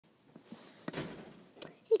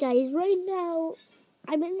guys, right now,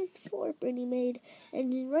 I'm in this fort Brittany made,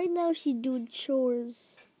 and right now she's doing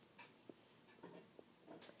chores.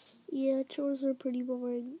 Yeah, chores are pretty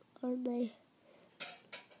boring, aren't they?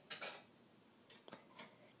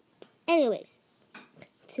 Anyways,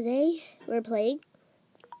 today we're playing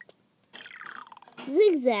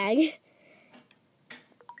Zigzag,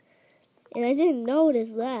 and I didn't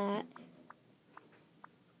notice that.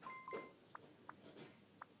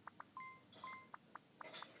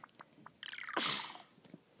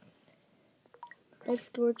 I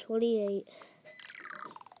scored 28.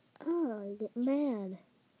 Oh, I get mad.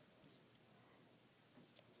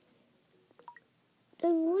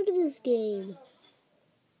 Just look at this game.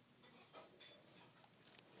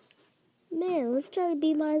 Man, let's try to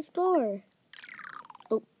beat my score.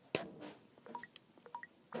 Oh.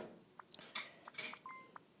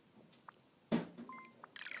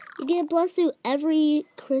 You get plus to every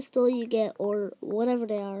crystal you get, or whatever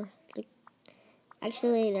they are.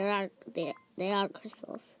 Actually, they are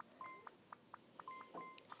crystals.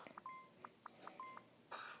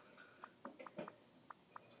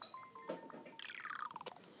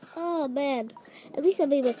 Oh man, at least I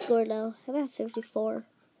made my score now. I'm at 54.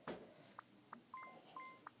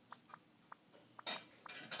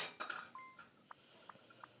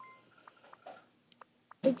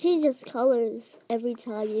 It changes colors every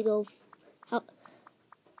time you go.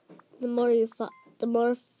 The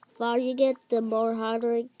more far you get, the more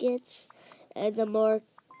harder it gets, and the more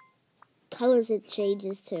colors it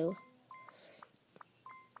changes to.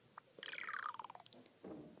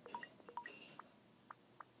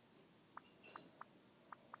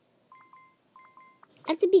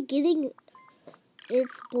 At the beginning,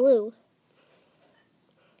 it's blue.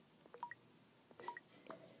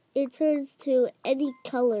 It turns to any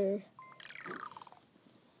color.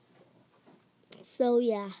 So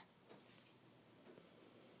yeah.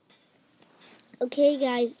 Okay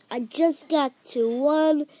guys, I just got to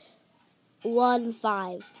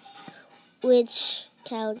 115, which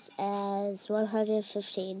counts as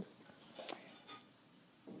 115.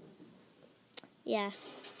 Yeah.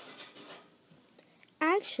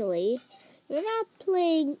 Actually, we're not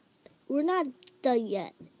done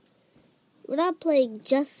yet. We're not playing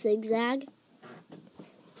just Zigzag.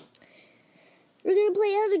 We're gonna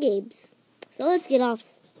play other games. So let's get off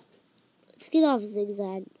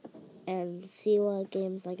Zigzag and see what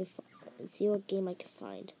games I can see what game I can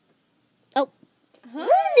find. Oh,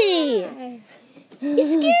 Rudy! You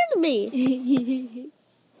scared me.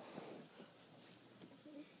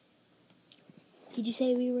 Did you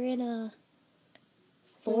say we were in a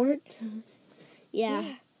fort? Yeah.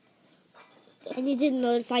 And you didn't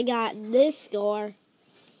notice I got this score.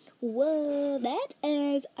 Whoa, that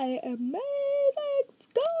is an amazing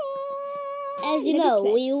score! As you know,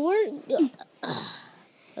 we weren't...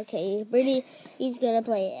 Okay, Brittany, he's gonna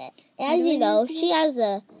play it. As you know, she has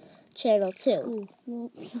a channel too.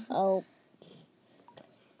 Oh.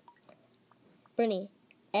 Brittany,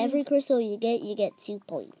 every crystal you get 2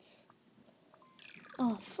 points.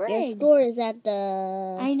 Oh, frig. Your score is at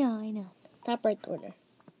the... I know. Top right corner.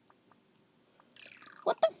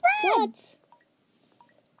 What the frig? What?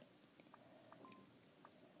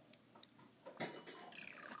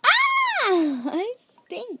 Ah! I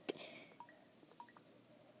stink.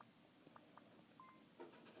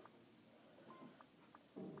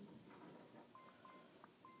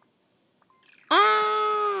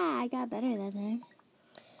 Ah! I got better that time.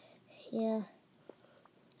 Yeah.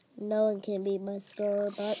 No one can beat my score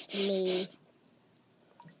but me.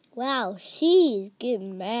 Wow, she's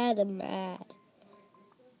getting mad and mad.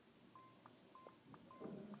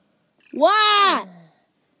 What?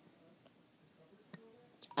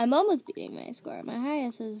 I'm almost beating my score. My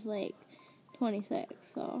highest is like 26,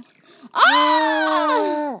 so.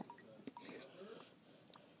 Ah!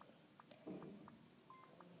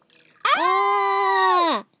 Ah!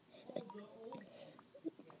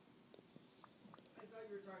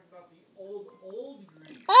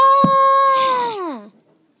 Ah!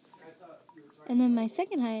 And then my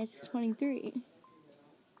second highest is 23.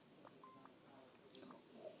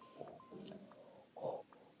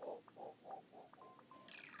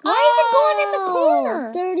 Why is it going in the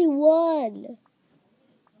corner? 31.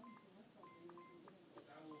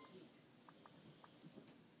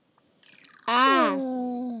 Ah.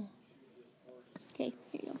 Okay,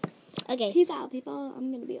 here you go. Okay. Peace out, people. I'm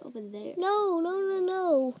going to be over there.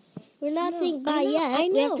 No. We're not saying bye yet. I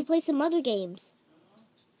know. We have to play some other games.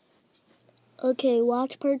 Okay,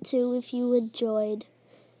 watch part 2 if you enjoyed.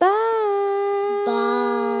 Bye.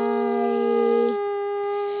 Bye.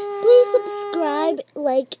 Please subscribe,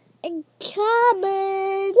 like, and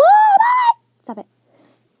comment. Whoa, bye. Stop it.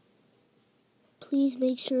 please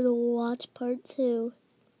make sure to watch part 2.